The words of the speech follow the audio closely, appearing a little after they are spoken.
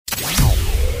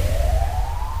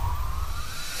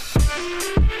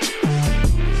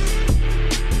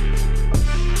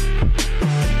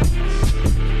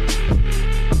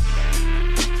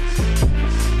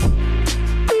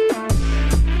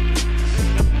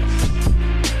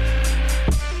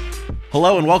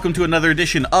Hello and welcome to another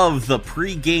edition of the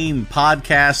Pregame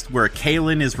podcast, where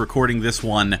Kalen is recording this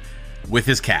one with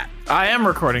his cat. I am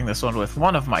recording this one with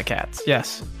one of my cats.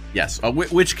 Yes. Yes.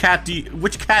 Which cat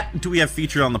do we have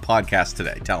featured on the podcast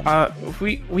today? Tell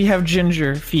me. We have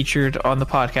Ginger featured on the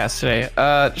podcast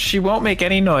today. She won't make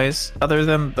any noise other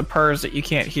than the purrs that you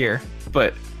can't hear,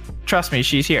 but trust me,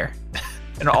 she's here.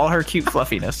 And all her cute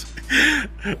fluffiness.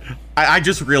 I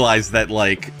just realized that,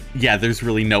 there's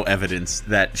really no evidence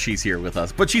that she's here with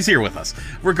us, but she's here with us,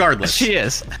 regardless. She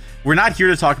is. We're not here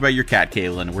to talk about your cat,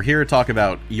 Kaylin. We're here to talk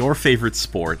about your favorite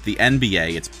sport, the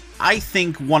NBA. It's, I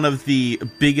think, one of the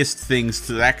biggest things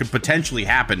that could potentially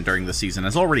happen during the season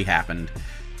has already happened,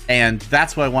 and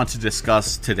that's what I want to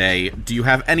discuss today. Do you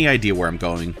have any idea where I'm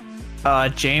going?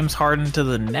 James Harden to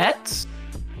the Nets?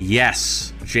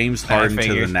 Yes, James Harden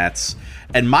to the Nets.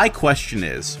 And my question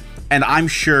is, and I'm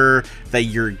sure that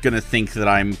you're going to think that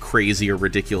I'm crazy or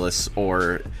ridiculous,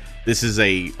 or this is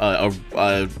a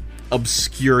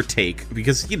obscure take,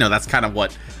 because, that's kind of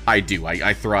what I do.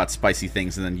 I throw out spicy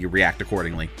things and then you react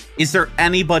accordingly. Is there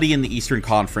anybody in the Eastern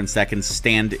Conference that can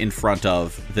stand in front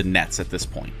of the Nets at this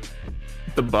point?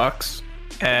 The Bucks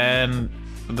and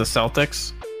the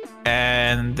Celtics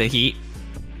and the Heat.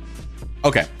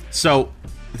 Okay, so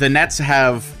the Nets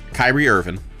have Kyrie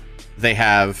Irving. They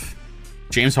have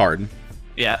James Harden.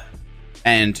 Yeah.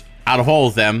 And out of all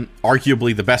of them,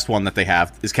 arguably the best one that they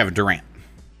have is Kevin Durant.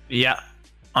 Yeah.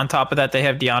 On top of that, they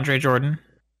have DeAndre Jordan.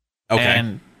 Okay.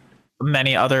 And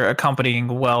many other accompanying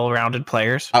well-rounded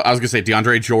players. I was going to say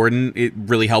DeAndre Jordan, it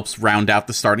really helps round out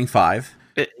the starting five.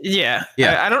 Yeah.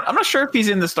 Yeah. I'm not sure if he's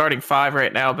in the starting five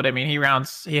right now, but I mean,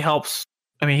 he helps.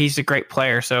 I mean, he's a great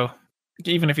player, so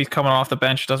even if he's coming off the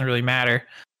bench, it doesn't really matter.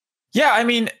 Yeah, I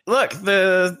mean, look,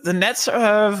 the Nets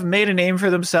have made a name for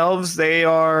themselves. They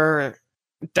are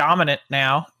dominant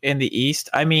now in the East.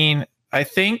 I mean, I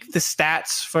think the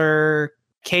stats for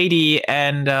KD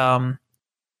and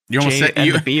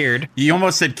the Beard. You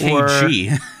almost said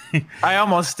KG. I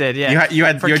almost did. Yeah, you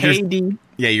had for KD.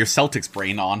 Your Celtics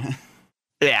brain on.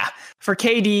 Yeah, for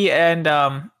KD and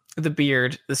the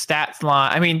Beard, the stats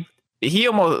line. I mean,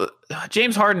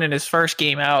 James Harden in his first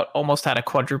game out almost had a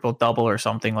quadruple double or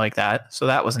something like that. So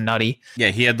that was nutty. Yeah,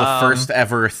 he had the first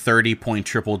ever 30-point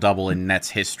triple double in Nets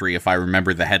history, if I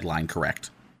remember the headline correct.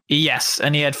 Yes,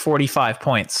 and he had 45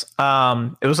 points.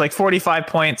 It was like 45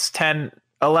 points,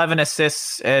 11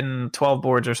 assists, and 12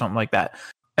 boards or something like that.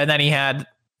 And then he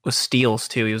was steals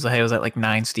too. He was at like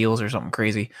 9 steals or something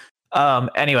crazy.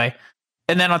 Anyway,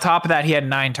 and then on top of that, he had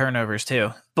 9 turnovers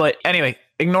too. But anyway,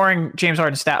 ignoring James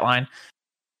Harden's stat line,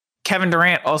 Kevin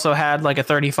Durant also had like a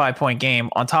 35-point game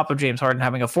on top of James Harden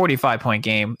having a 45-point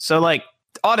game. So like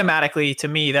automatically to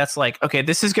me, that's like, okay,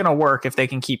 this is going to work if they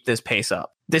can keep this pace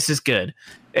up. This is good.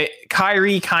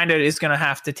 Kyrie kind of is going to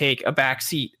have to take a back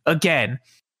seat again.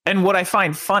 And what I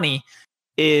find funny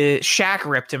is Shaq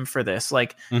ripped him for this.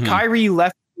 Like Kyrie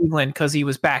left Cleveland because he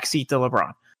was backseat to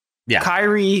LeBron. Yeah.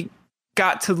 Kyrie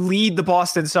got to lead the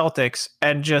Boston Celtics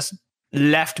and just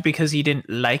left because he didn't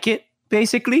like it,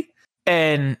 basically.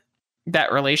 And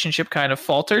that relationship kind of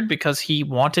faltered because he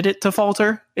wanted it to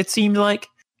falter, it seemed like.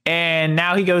 And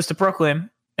now he goes to Brooklyn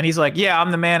and he's like, yeah,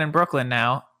 I'm the man in Brooklyn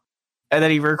now. And then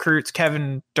he recruits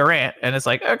Kevin Durant. And it's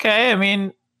like, okay, I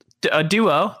mean, a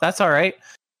duo, that's all right.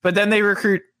 But then they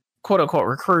quote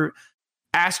unquote,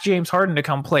 ask James Harden to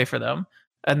come play for them.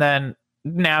 And then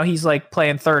now he's like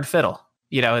playing third fiddle.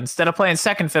 Instead of playing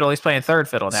second fiddle, he's playing third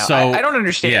fiddle now. So, I don't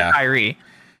understand Kyrie.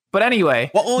 But anyway,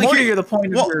 you're the point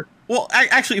of your... Well,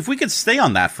 actually, if we could stay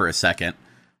on that for a second.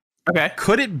 Okay.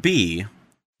 Could it be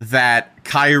that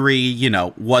Kyrie,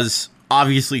 was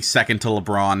obviously second to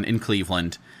LeBron in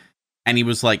Cleveland, and he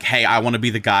was like, hey, I want to be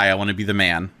the guy, I want to be the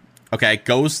man. Okay,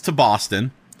 goes to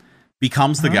Boston,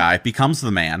 becomes the guy, becomes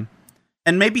the man,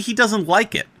 and maybe he doesn't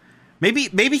like it.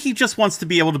 Maybe he just wants to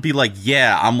be able to be like,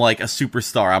 yeah, I'm like a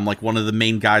superstar. I'm like one of the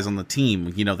main guys on the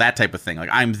team, that type of thing. Like,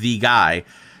 I'm the guy.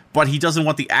 But he doesn't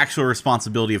want the actual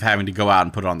responsibility of having to go out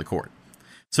and put it on the court.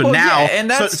 So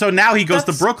now he goes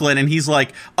to Brooklyn and he's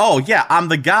like, oh, yeah, I'm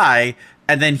the guy.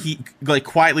 And then he, like,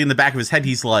 quietly in the back of his head,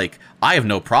 he's like, I have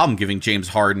no problem giving James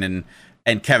Harden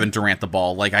and Kevin Durant the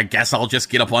ball. Like, I guess I'll just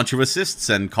get a bunch of assists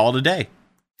and call it a day.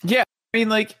 Yeah, I mean,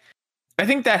 like, I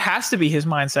think that has to be his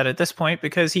mindset at this point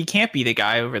because he can't be the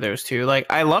guy over those two. Like,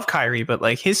 I love Kyrie, but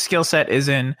like his skill set is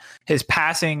in his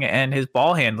passing and his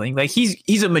ball handling. Like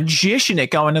he's a magician at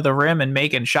going to the rim and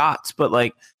making shots, but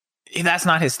like that's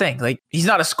not his thing. Like, he's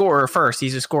not a scorer first,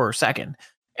 he's a scorer second.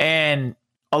 And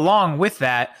along with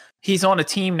that, he's on a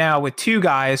team now with two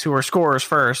guys who are scorers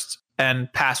first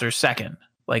and passers second.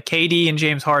 Like, KD and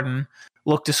James Harden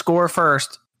look to score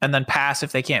first and then pass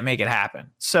if they can't make it happen.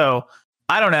 So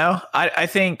I don't know. I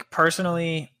think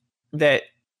personally that,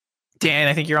 Dan,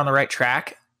 I think you're on the right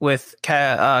track with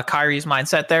Kyrie's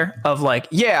mindset there of like,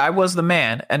 yeah, I was the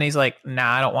man. And he's like,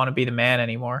 nah, I don't want to be the man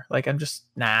anymore. Like, I'm just,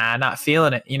 not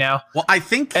feeling it, you know? Well, I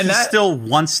think he still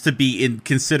wants to be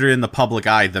considered in the public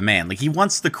eye the man. Like, he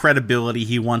wants the credibility.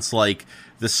 He wants, like,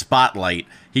 the spotlight.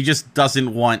 He just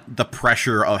doesn't want the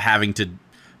pressure of having to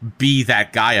be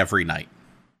that guy every night.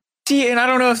 See, and I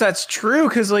don't know if that's true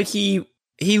because, like, he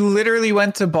literally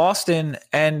went to Boston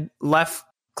and left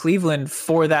Cleveland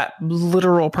for that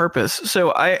literal purpose.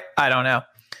 So I don't know.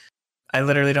 I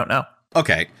literally don't know.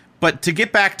 Okay, but to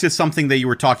get back to something that you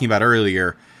were talking about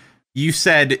earlier, you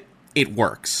said it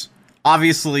works.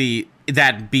 Obviously,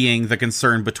 that being the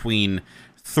concern between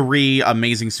three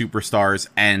amazing superstars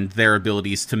and their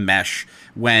abilities to mesh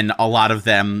when a lot of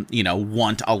them,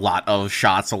 want a lot of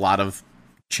shots, a lot of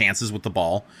chances with the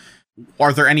ball.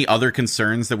 Are there any other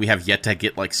concerns that we have yet to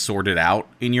get sorted out,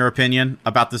 in your opinion,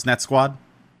 about this Nets squad?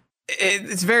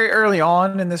 It's very early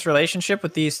on in this relationship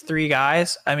with these three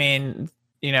guys. I mean,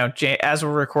 as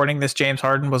we're recording this, James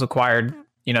Harden was acquired,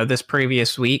 this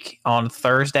previous week on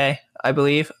Thursday, I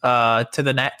believe, to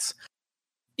the Nets.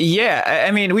 Yeah,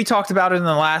 I mean, we talked about it in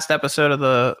the last episode of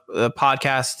the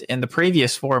podcast in the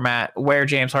previous format where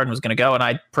James Harden was going to go, and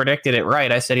I predicted it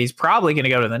right. I said he's probably going to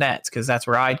go to the Nets because that's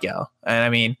where I'd go. And I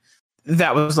mean,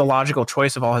 that was the logical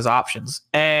choice of all his options.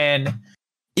 And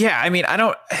yeah, I mean,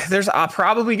 there's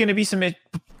probably going to be some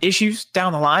issues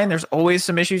down the line. There's always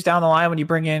some issues down the line when you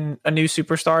bring in a new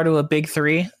superstar to a big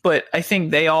three, but I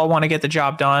think they all want to get the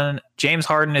job done. James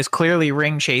Harden is clearly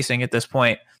ring chasing at this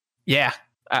point. Yeah,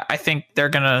 I think they're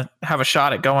going to have a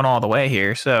shot at going all the way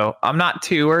here. So I'm not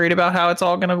too worried about how it's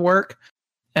all going to work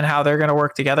and how they're going to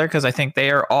work together because I think they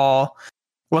are all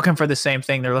looking for the same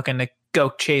thing. They're looking to go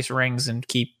chase rings and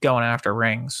keep going after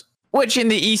rings, which in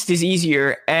the East is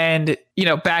easier. And,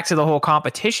 back to the whole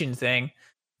competition thing,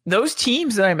 those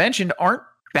teams that I mentioned aren't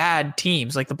bad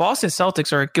teams. Like the Boston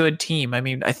Celtics are a good team. I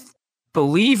mean, I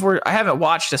believe I haven't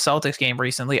watched a Celtics game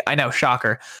recently. I know,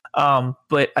 shocker.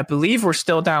 But I believe we're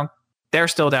still down. They're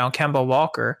still down Kemba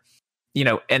Walker,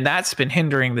 and that's been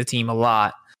hindering the team a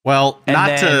lot. Well,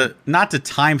 not to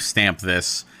timestamp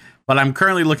this, but I'm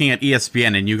currently looking at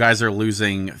ESPN and you guys are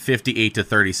losing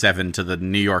 58-37 to the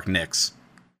New York Knicks.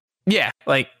 Yeah,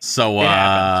 so it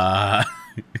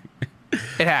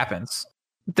happens.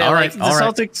 The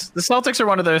Celtics are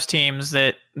one of those teams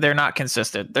that they're not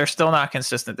consistent. They're still not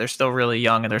consistent. They're still really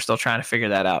young and they're still trying to figure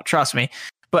that out. Trust me.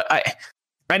 But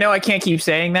I know I can't keep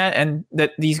saying that, and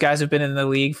that these guys have been in the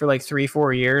league for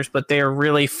 3-4 years, but they are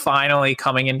really finally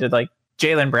coming into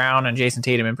Jaylen Brown and Jason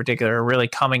Tatum in particular are really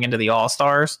coming into the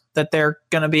all-stars that they're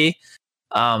going to be.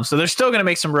 So they're still going to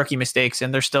make some rookie mistakes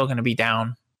and they're still going to be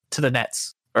down to the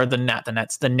Nets or the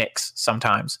Knicks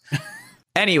sometimes.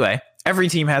 Anyway, every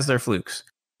team has their flukes.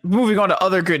 Moving on to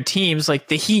other good teams like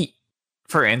the Heat,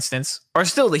 for instance, are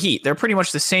still the Heat. They're pretty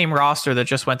much the same roster that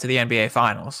just went to the NBA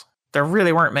Finals. There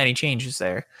really weren't many changes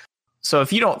there. So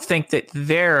if you don't think that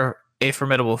they're a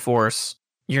formidable force,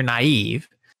 you're naive.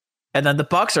 And then the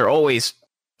Bucks are always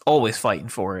fighting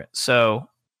for it. So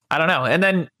I don't know. And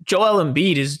then Joel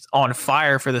Embiid is on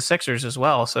fire for the Sixers as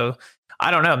well. So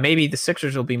I don't know. Maybe the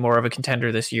Sixers will be more of a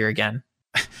contender this year again.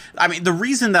 I mean, the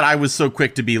reason that I was so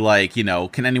quick to be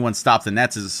can anyone stop the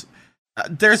Nets is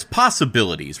there's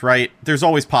possibilities, right? There's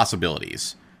always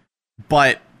possibilities.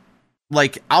 But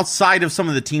outside of some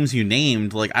of the teams you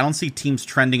named, I don't see teams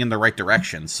trending in the right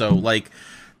direction. So let's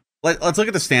look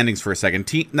at the standings for a second.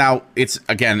 Now it's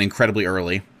again incredibly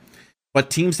early, but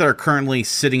teams that are currently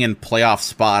sitting in playoff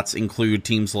spots include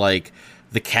teams like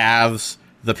the Cavs,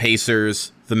 the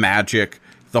Pacers, the Magic,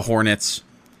 the Hornets.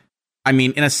 I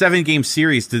mean, in a 7-game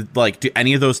series, do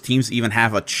any of those teams even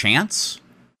have a chance?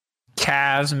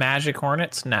 Cavs, Magic,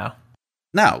 Hornets? No.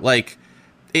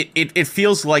 It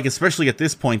feels like, especially at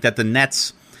this point, that the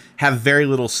Nets have very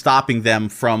little stopping them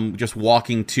from just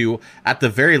walking to, at the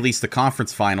very least, the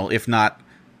conference final, if not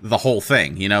the whole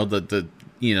thing.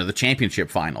 The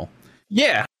championship final.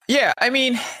 Yeah. I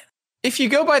mean, if you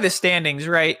go by the standings,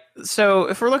 right? So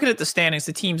if we're looking at the standings,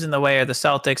 the teams in the way are the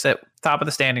Celtics at top of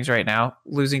the standings right now,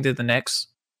 losing to the Knicks.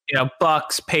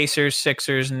 Bucks, Pacers,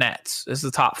 Sixers, Nets is the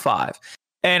top 5.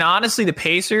 And honestly, the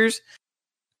Pacers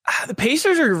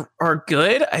are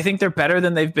good. I think they're better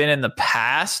than they've been in the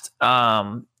past.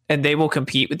 And they will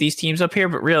compete with these teams up here.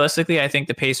 But realistically, I think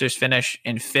the Pacers finish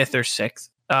in 5th or 6th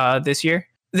this year.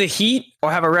 The Heat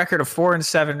have a record of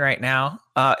 4-7 right now.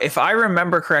 If I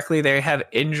remember correctly, they have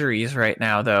injuries right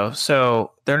now, though,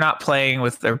 so they're not playing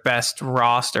with their best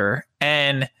roster.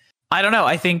 And I don't know.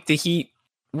 I think the Heat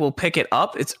will pick it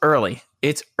up. It's early.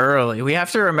 We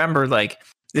have to remember, like,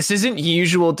 this isn't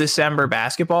usual December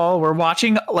basketball. We're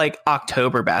watching like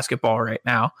October basketball right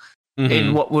now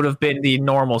in what would have been the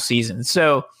normal season.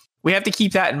 So we have to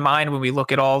keep that in mind when we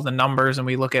look at all the numbers and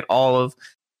we look at all of,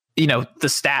 the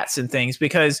stats and things,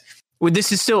 because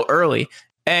this is still early.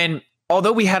 And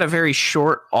although we had a very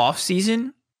short off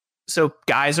season, so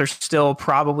guys are still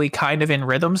probably kind of in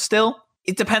rhythm still.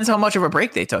 It depends how much of a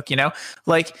break they took,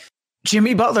 like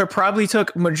Jimmy Butler probably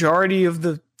took majority of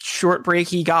the short break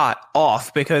he got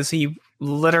off because he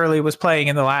literally was playing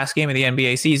in the last game of the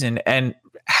NBA season and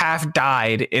half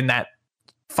died in that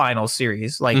final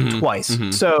series, like twice.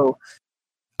 So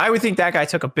I would think that guy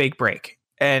took a big break.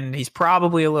 And he's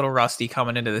probably a little rusty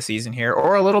coming into the season here,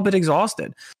 or a little bit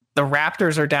exhausted. The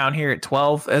Raptors are down here at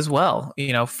 12 as well,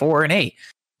 4-8.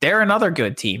 They're another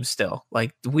good team still.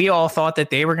 Like, we all thought that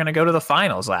they were going to go to the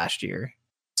finals last year.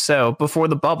 So before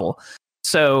the bubble.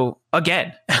 So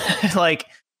again, like,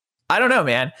 I don't know,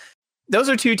 man. Those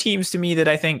are two teams to me that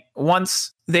I think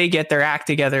once they get their act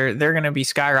together, they're going to be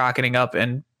skyrocketing up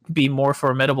and be more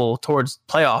formidable towards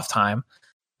playoff time.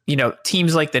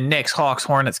 Teams like the Knicks, Hawks,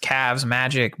 Hornets, Cavs,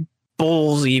 Magic,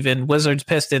 Bulls, even Wizards,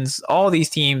 Pistons, all these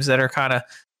teams that are kind of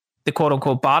the quote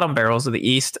unquote bottom barrels of the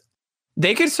East,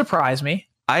 they could surprise me.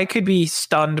 I could be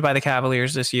stunned by the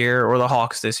Cavaliers this year or the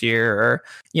Hawks this year, or,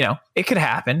 it could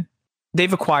happen.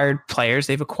 They've acquired players.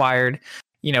 They've acquired,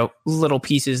 little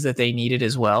pieces that they needed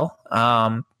as well.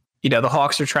 The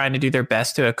Hawks are trying to do their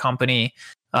best to accompany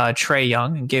Trae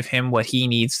Young and give him what he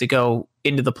needs to go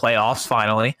into the playoffs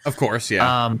finally. Of course,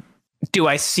 yeah. Do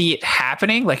I see it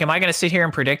happening? Like, am I going to sit here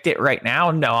and predict it right now?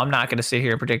 No, I'm not going to sit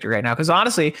here and predict it right now. Because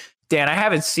honestly, Dan, I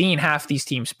haven't seen half these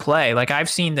teams play. Like, I've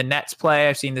seen the Nets play.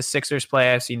 I've seen the Sixers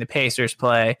play. I've seen the Pacers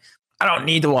play. I don't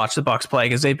need to watch the Bucks play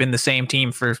because they've been the same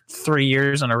team for 3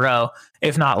 years in a row,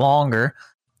 if not longer.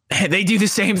 They do the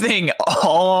same thing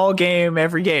all game,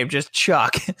 every game. Just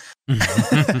chuck.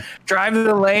 Drive to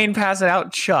the lane, pass it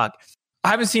out, chuck. I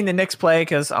haven't seen the Knicks play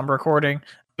because I'm recording.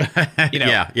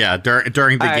 Yeah.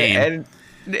 During the game.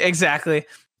 Exactly.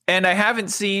 And I haven't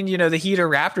seen, the Heat or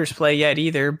Raptors play yet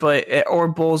either, or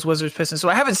Bulls, Wizards, Pistons. So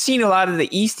I haven't seen a lot of the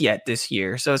East yet this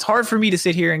year. So it's hard for me to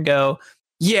sit here and go,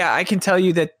 yeah, I can tell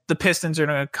you that the Pistons are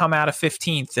going to come out of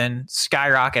 15th and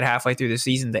skyrocket halfway through the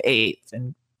season to 8th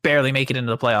and barely make it into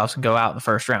the playoffs and go out in the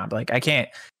first round. Like, I can't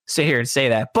sit here and say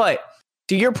that. But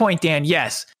to your point, Dan,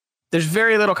 yes, there's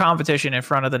very little competition in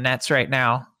front of the Nets right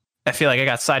now. I feel like I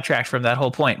got sidetracked from that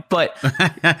whole point, but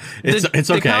it's okay.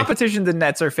 The competition the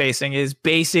Nets are facing is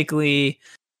basically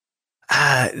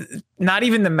not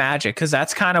even the Magic, because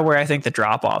that's kind of where I think the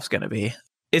drop off is going to be.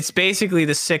 It's basically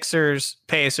the Sixers,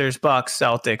 Pacers, Bucks,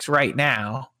 Celtics right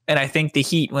now. And I think the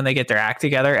Heat, when they get their act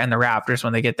together, and the Raptors,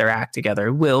 when they get their act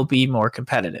together, will be more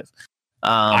competitive.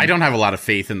 I don't have a lot of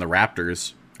faith in the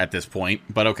Raptors at this point,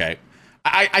 but okay.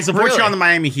 I support you on the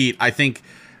Miami Heat. I think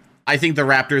the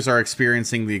Raptors are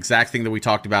experiencing the exact thing that we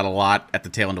talked about a lot at the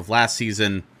tail end of last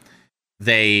season.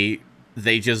 They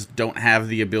just don't have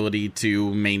the ability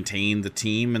to maintain the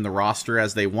team and the roster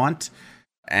as they want.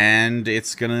 And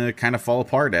it's going to kind of fall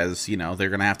apart as, they're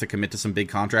going to have to commit to some big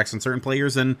contracts on certain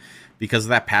players. And because of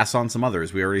that, pass on some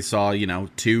others. We already saw,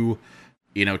 two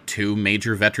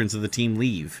major veterans of the team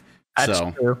leave.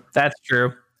 That's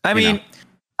true. I mean,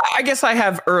 I guess I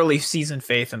have early season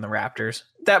faith in the Raptors.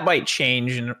 That might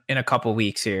change in a couple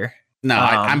weeks here. No,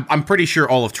 I'm pretty sure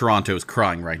all of Toronto is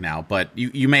crying right now, but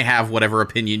you may have whatever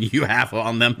opinion you have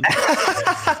on them.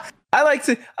 I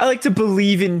like to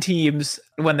believe in teams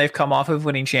when they've come off of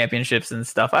winning championships and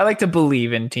stuff. I like to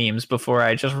believe in teams before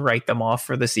I just write them off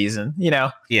for the season,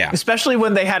 Yeah. Especially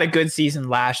when they had a good season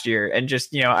last year, and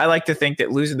just, I like to think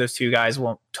that losing those two guys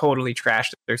won't totally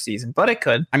trash their season, but it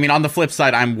could. I mean, on the flip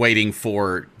side, I'm waiting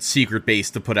for Secret Base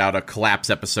to put out a collapse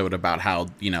episode about how,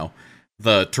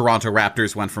 the Toronto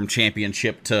Raptors went from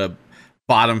championship to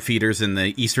bottom feeders in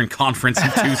the Eastern Conference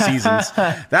in 2 seasons.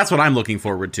 That's what I'm looking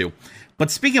forward to. But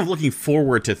speaking of looking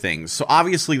forward to things, so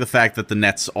obviously the fact that the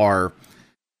Nets are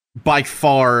by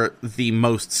far the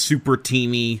most super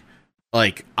teamy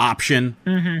option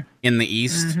in the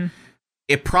East,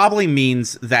 it probably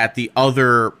means that the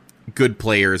other good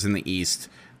players in the East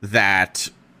that,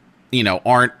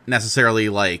 aren't necessarily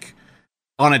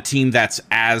on a team that's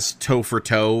as toe for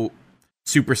toe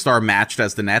superstar matched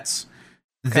as the Nets,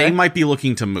 they might be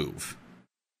looking to move.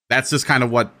 That's just kind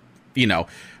of what,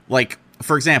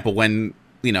 for example, when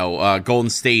Golden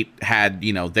State had,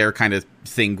 their kind of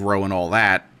thing grow and all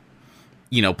that.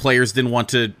 Players didn't want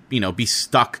to, be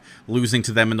stuck losing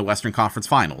to them in the Western Conference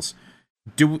Finals.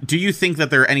 Do you think that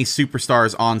there are any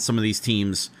superstars on some of these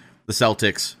teams, the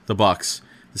Celtics, the Bucks,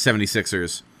 the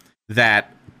 76ers,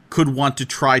 that could want to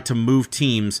try to move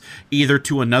teams either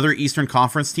to another Eastern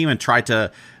Conference team and try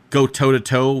to go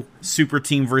toe-to-toe super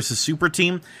team versus super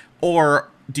team? Or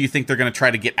do you think they're going to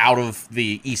try to get out of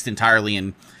the East entirely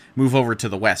and move over to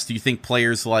the West? Do you think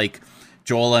players like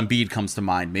Joel Embiid comes to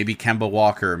mind, maybe Kemba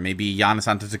Walker, maybe Giannis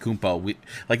Antetokounmpo?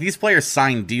 These players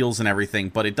sign deals and everything,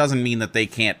 but it doesn't mean that they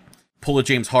can't pull a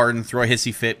James Harden, throw a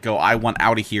hissy fit, go, I want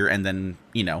out of here, and then,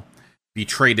 be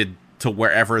traded to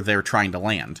wherever they're trying to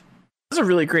land. That's a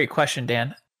really great question,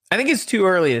 Dan. I think it's too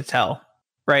early to tell,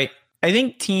 right? I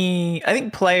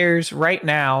think players right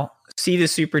now see the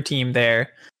super team there.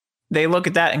 They look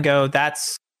at that and go,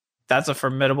 that's a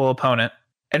formidable opponent.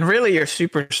 And really your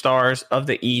superstars of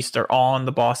the East are on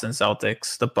the Boston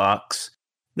Celtics, the Bucks,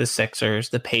 the Sixers,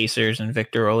 the Pacers, and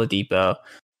Victor Oladipo.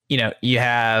 You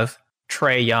have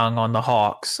Trae Young on the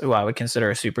Hawks, who I would consider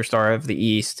a superstar of the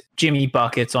East. Jimmy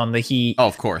Buckets on the Heat. Oh,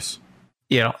 of course.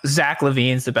 Zach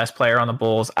LaVine's the best player on the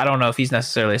Bulls. I don't know if he's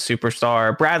necessarily a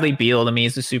superstar. Bradley Beal to me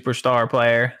is the superstar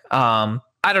player. I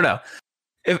don't know.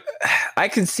 If I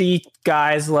can see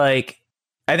guys like,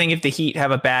 I think if the Heat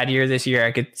have a bad year this year,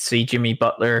 I could see Jimmy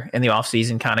Butler in the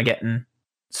offseason kind of getting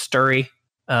stirry,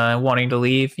 wanting to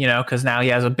leave, because now he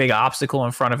has a big obstacle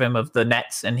in front of him of the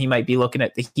Nets, and he might be looking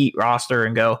at the Heat roster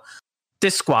and go,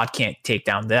 this squad can't take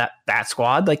down that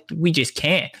squad. We just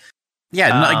can't.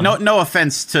 Yeah, no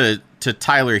offense to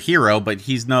Tyler Hero, but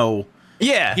he's no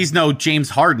James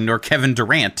Harden or Kevin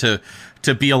Durant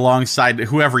to be alongside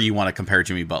whoever you want to compare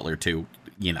Jimmy Butler to,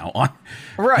 on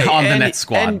the Nets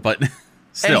squad. But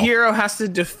still, and Hero has to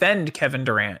defend Kevin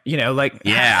Durant.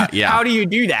 Yeah. How do you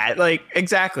do that?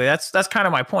 Exactly. That's kind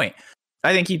of my point.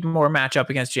 I think he'd more match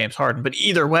up against James Harden, but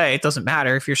either way, it doesn't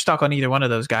matter. If you're stuck on either one of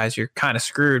those guys, you're kind of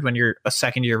screwed when you're a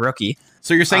second-year rookie.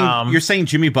 So you're saying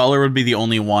Jimmy Butler would be the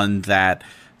only one that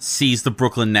sees the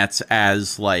Brooklyn Nets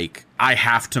as I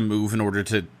have to move in order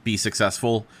to be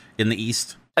successful in the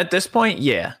East? At this point,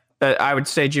 yeah. I would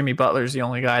say Jimmy Butler is the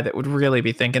only guy that would really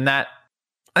be thinking that.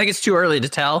 I think it's too early to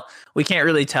tell. We can't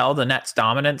really tell the Nets'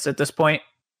 dominance at this point.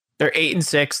 They're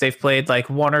 8-6. They've played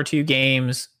one or two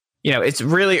games. It's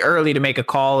really early to make a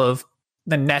call of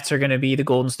the Nets are going to be the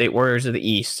Golden State Warriors of the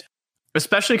East,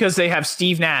 especially because they have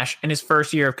Steve Nash in his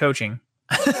first year of coaching.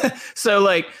 So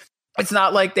it's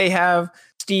not like they have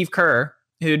Steve Kerr,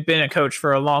 who'd been a coach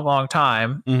for a long, long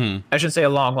time. Mm-hmm. I shouldn't say a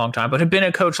long, long time, but had been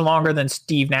a coach longer than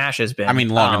Steve Nash has been. I mean,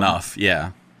 long enough.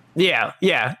 Yeah.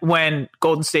 Yeah. When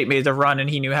Golden State made the run and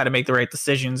he knew how to make the right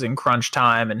decisions in crunch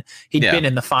time, and he'd been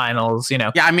in the finals,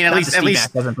 Yeah, I mean, at least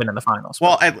hasn't been in the finals.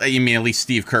 Well, at least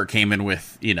Steve Kerr came in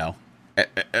with,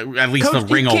 at least the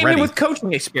ring already. He came in already with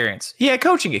coaching experience. He had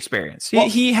coaching experience. Well,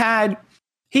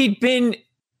 he'd been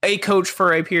a coach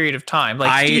for a period of time.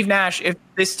 Steve Nash, if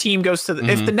this team goes to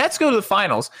if the Nets go to the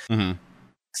finals,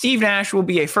 Steve Nash will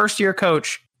be a first-year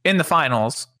coach in the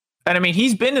finals. And I mean,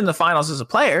 he's been in the finals as a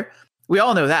player. We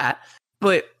all know that,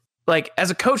 but as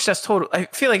a coach, that's total. I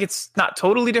feel like it's not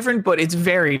totally different, but it's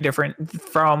very different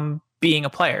from being a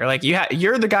player.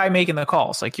 You're the guy making the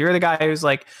calls. You're the guy who's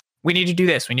we need to do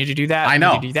this, we need to do that, I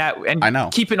know, we need to do that, and I know,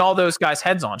 keeping all those guys'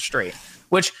 heads on straight.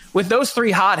 Which with those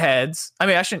three hotheads, I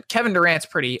mean, Kevin Durant's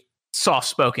pretty soft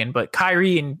spoken, but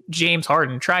Kyrie and James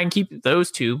Harden, try and keep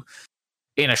those two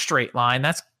in a straight line.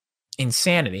 That's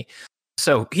insanity.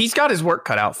 So he's got his work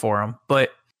cut out for him,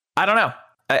 but I don't know.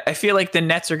 I feel like the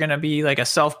Nets are going to be a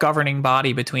self-governing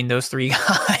body between those three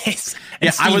guys.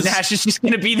 And Steve Nash is just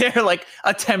going to be there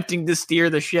attempting to steer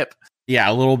the ship. Yeah,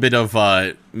 maybe a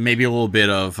little bit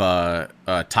of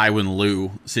Tywin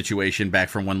Lue situation back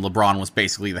from when LeBron was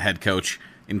basically the head coach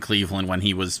in Cleveland when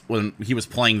he was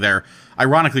playing there,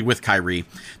 ironically with Kyrie.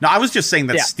 Now, I was just saying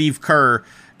that Steve Kerr,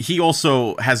 he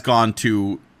also has gone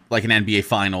to an NBA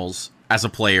Finals as a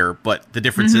player, but the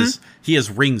difference is he has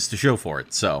rings to show for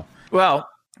it. So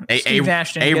Steve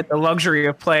Nash didn't get the luxury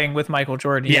of playing with Michael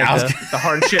Jordan. He had the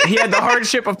hardship. He had the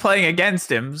hardship of playing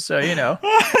against him. So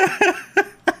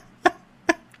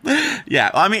Yeah,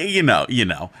 I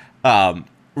mean,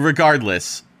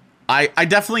 regardless, I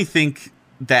definitely think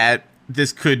that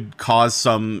this could cause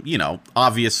some,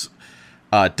 obvious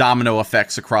domino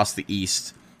effects across the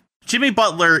East. Jimmy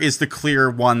Butler is the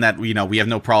clear one that, we have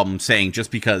no problem saying,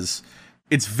 just because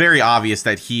it's very obvious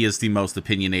that he is the most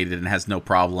opinionated and has no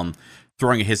problem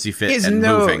throwing a hissy fit and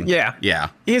moving. Yeah.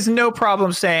 He has no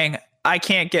problem saying, I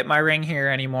can't get my ring here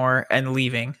anymore and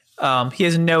leaving. He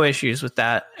has no issues with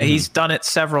that. He's done it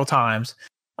several times.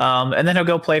 And then he'll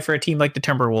go play for a team like the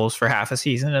Timberwolves for half a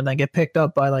season and then get picked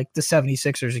up by like the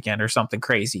 76ers again or something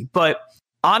crazy. But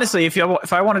honestly, if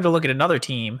I wanted to look at another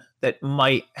team that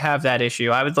might have that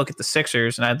issue, I would look at the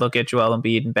Sixers and I'd look at Joel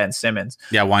Embiid and Ben Simmons.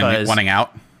 Yeah, wanting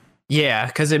out. Yeah,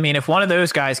 because I mean, if one of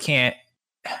those guys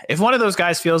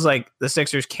feels like the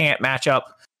Sixers can't match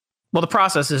up, well, the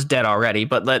process is dead already,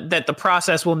 but that the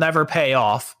process will never pay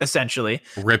off, essentially.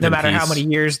 No matter how many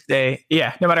years they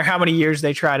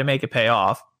try to make it pay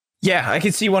off. Yeah, I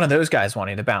could see one of those guys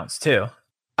wanting to bounce too.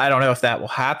 I don't know if that will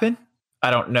happen. I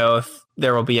don't know if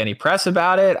there will be any press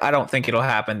about it. I don't think it'll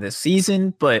happen this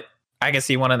season, but I can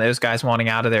see one of those guys wanting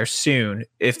out of there soon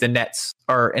if the Nets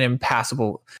are an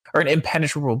impenetrable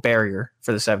barrier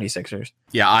for the 76ers.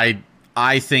 Yeah,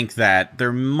 I think that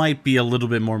there might be a little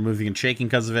bit more moving and shaking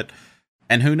because of it.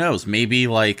 And who knows, maybe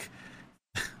like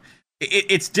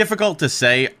it's difficult to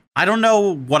say. I don't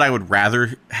know what I would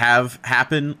rather have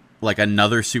happen, like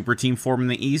another super team form in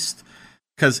the East.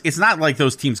 Because it's not like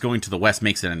those teams going to the West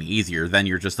makes it any easier. Then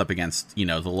you're just up against, the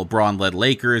LeBron-led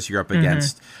Lakers. You're up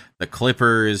against the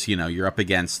Clippers. You're up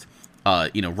against,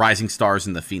 rising stars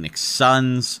in the Phoenix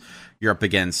Suns. You're up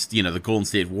against, the Golden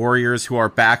State Warriors, who are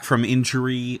back from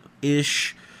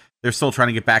injury-ish. They're still trying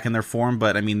to get back in their form,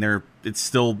 but I mean, it's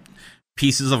still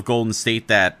pieces of Golden State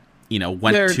that they're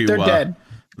dead.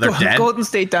 They're dead. Golden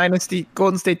State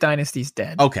Dynasty's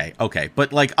dead. Okay,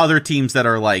 but like other teams that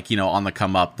are like on the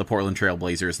come up, the Portland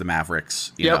Trailblazers, the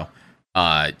Mavericks. You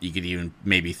could even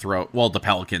maybe throw the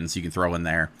Pelicans. You can throw in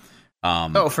there.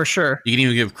 For sure. You can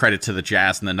even give credit to the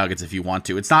Jazz and the Nuggets if you want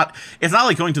to. It's not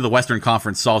like going to the Western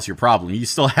Conference solves your problem. You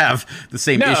still have the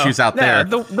same issues out there.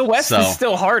 The West is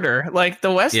still harder. Like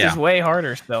the West is way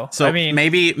harder still. So I mean,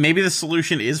 maybe the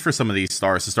solution is for some of these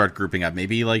stars to start grouping up.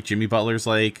 Maybe like Jimmy Butler's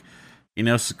like,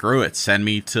 screw it. Send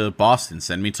me to Boston.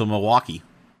 Send me to Milwaukee.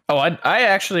 Oh, I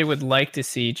actually would like to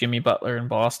see Jimmy Butler in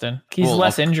Boston. He's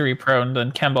less injury prone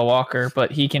than Kemba Walker,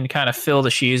 but he can kind of fill the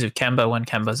shoes of Kemba when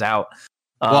Kemba's out.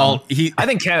 I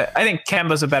think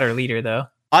Kemba's a better leader, though.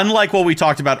 Unlike what we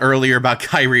talked about earlier about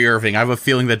Kyrie Irving, I have a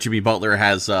feeling that Jimmy Butler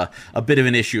has a bit of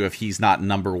an issue if he's not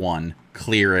number one,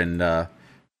 clear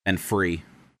and free.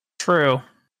 True,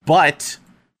 but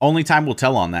only time will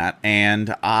tell on that.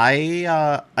 And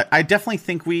I definitely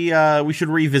think we should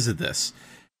revisit this.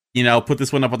 Put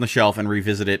this one up on the shelf and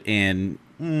revisit it in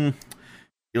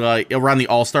around the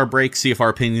All-Star break. See if our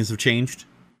opinions have changed.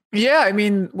 Yeah, I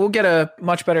mean, we'll get a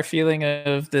much better feeling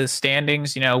of the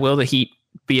standings. Will the Heat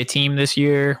be a team this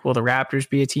year? Will the Raptors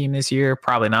be a team this year?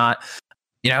 Probably not.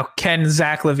 Can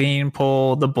Zach LaVine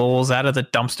pull the Bulls out of the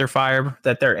dumpster fire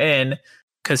that they're in?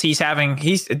 Because Zach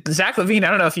LaVine, I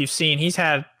don't know if you've seen, he's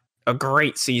had a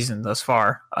great season thus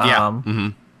far.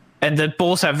 And the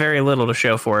Bulls have very little to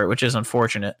show for it, which is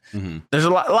unfortunate. There's a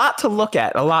lot to look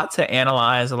at, a lot to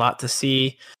analyze, a lot to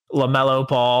see. LaMelo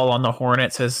Ball on the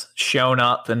Hornets has shown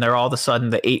up, and they're all of a sudden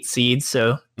the 8th seed.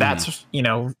 So that's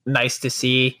nice to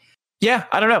see. Yeah,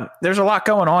 I don't know. There's a lot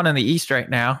going on in the East right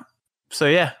now. So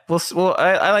yeah,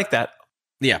 I like that.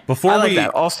 Yeah,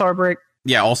 All-Star break.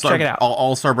 Yeah, All-Star. Check it out.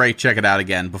 All-Star break. Check it out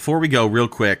again. Before we go, real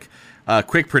quick,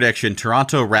 quick prediction: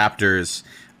 Toronto Raptors,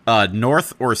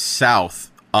 north or south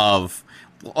of,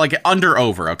 like, under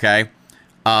over. Okay.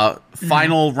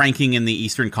 Final ranking in the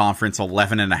Eastern Conference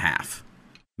 11.5.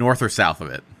 North or south of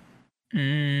it?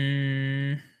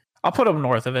 I'll put them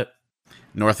north of it.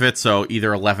 North of it, so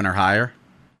either 11 or higher.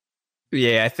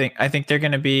 Yeah, I think they're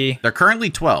going to be. They're currently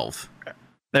 12.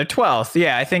 They're 12th.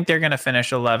 Yeah, I think they're going to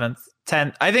finish 11th,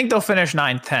 10th. I think they'll finish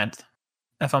 9th, 10th.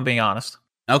 If I'm being honest.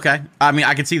 Okay, I mean,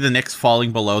 I could see the Knicks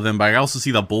falling below them, but I also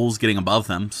see the Bulls getting above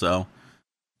them. So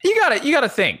you got to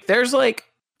think.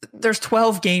 There's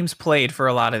 12 games played for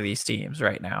a lot of these teams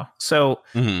right now. So.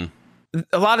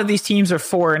 A lot of these teams are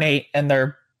 4-8 and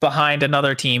they're behind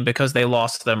another team because they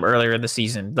lost them earlier in the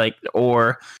season.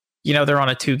 Or they're on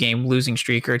a 2-game losing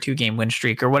streak or a 2-game win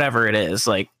streak or whatever it is.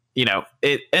 And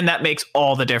that makes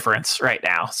all the difference right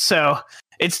now. So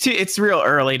it's real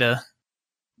early to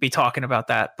be talking about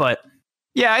that. But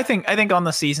yeah, I think on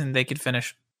the season they could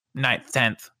finish 9th,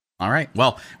 10th. All right.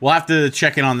 Well, we'll have to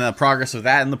check in on the progress of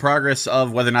that and the progress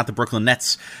of whether or not the Brooklyn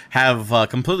Nets have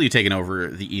completely taken over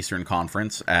the Eastern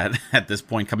Conference at this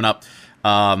point coming up.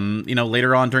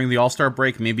 Later on during the All-Star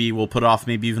break, maybe we'll put off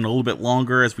maybe even a little bit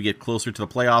longer as we get closer to the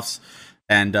playoffs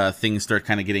and things start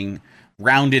kind of getting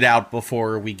rounded out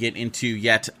before we get into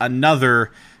yet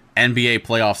another NBA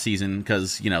playoff season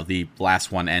because, the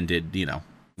last one ended,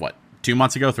 2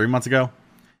 months ago, 3 months ago?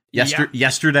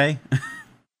 Yesterday?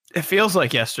 It feels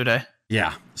like yesterday.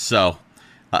 Yeah. So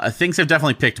things have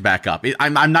definitely picked back up.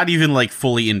 I'm not even like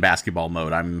fully in basketball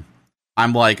mode. I'm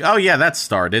I'm like, oh yeah, that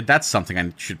started. That's something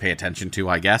I should pay attention to,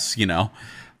 I guess, you know?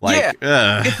 Like,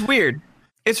 yeah, it's weird.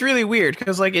 It's really weird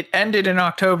because like it ended in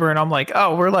October and I'm like,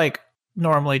 oh, we're like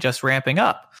normally just ramping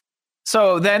up.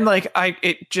 So then like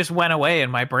it just went away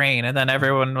in my brain, and then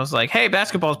everyone was like, hey,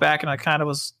 basketball's back, and I kind of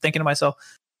was thinking to myself,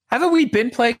 haven't we been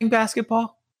playing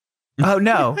basketball? Oh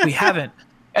no, we haven't.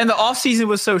 And the off season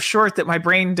was so short that my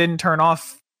brain didn't turn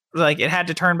off. Like it had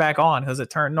to turn back on because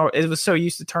it was so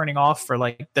used to turning off for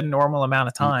like the normal amount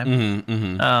of time. Mm-hmm,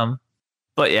 mm-hmm.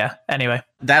 But yeah, anyway.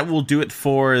 That will do it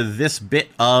for this bit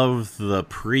of the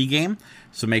pregame.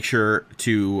 So make sure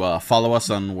to follow us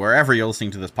on wherever you're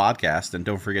listening to this podcast. And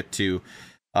don't forget to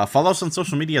follow us on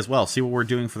social media as well. See what we're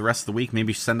doing for the rest of the week.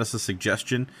 Maybe send us a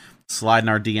suggestion. Slide in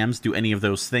our DMs. Do any of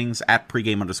those things at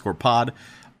pregame_pod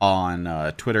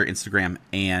on Twitter, Instagram,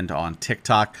 and on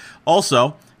TikTok.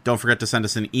 Also, don't forget to send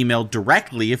us an email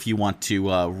directly if you want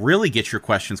to really get your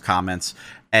questions, comments,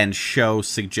 and show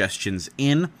suggestions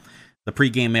in. The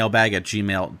pregame mailbag at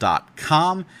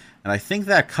gmail.com. And I think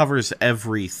that covers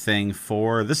everything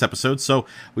for this episode. So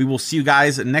we will see you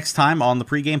guys next time on the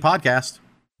pregame podcast.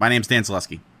 My name's Dan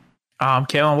Zaleski. I'm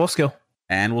Kalen Wolfskill.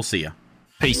 And we'll see you.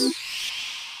 Peace.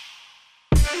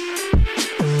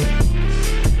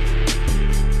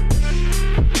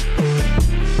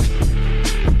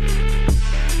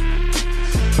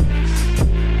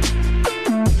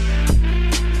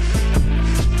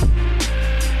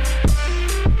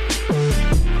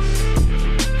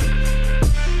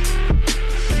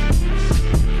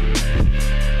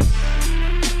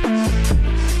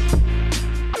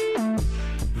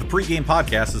 Pregame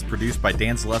podcast is produced by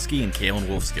Dan Zaleski and Kalen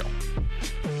Wolfskill.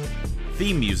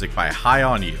 Theme music by High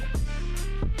On You.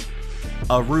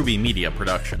 A Ruby Media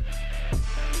production.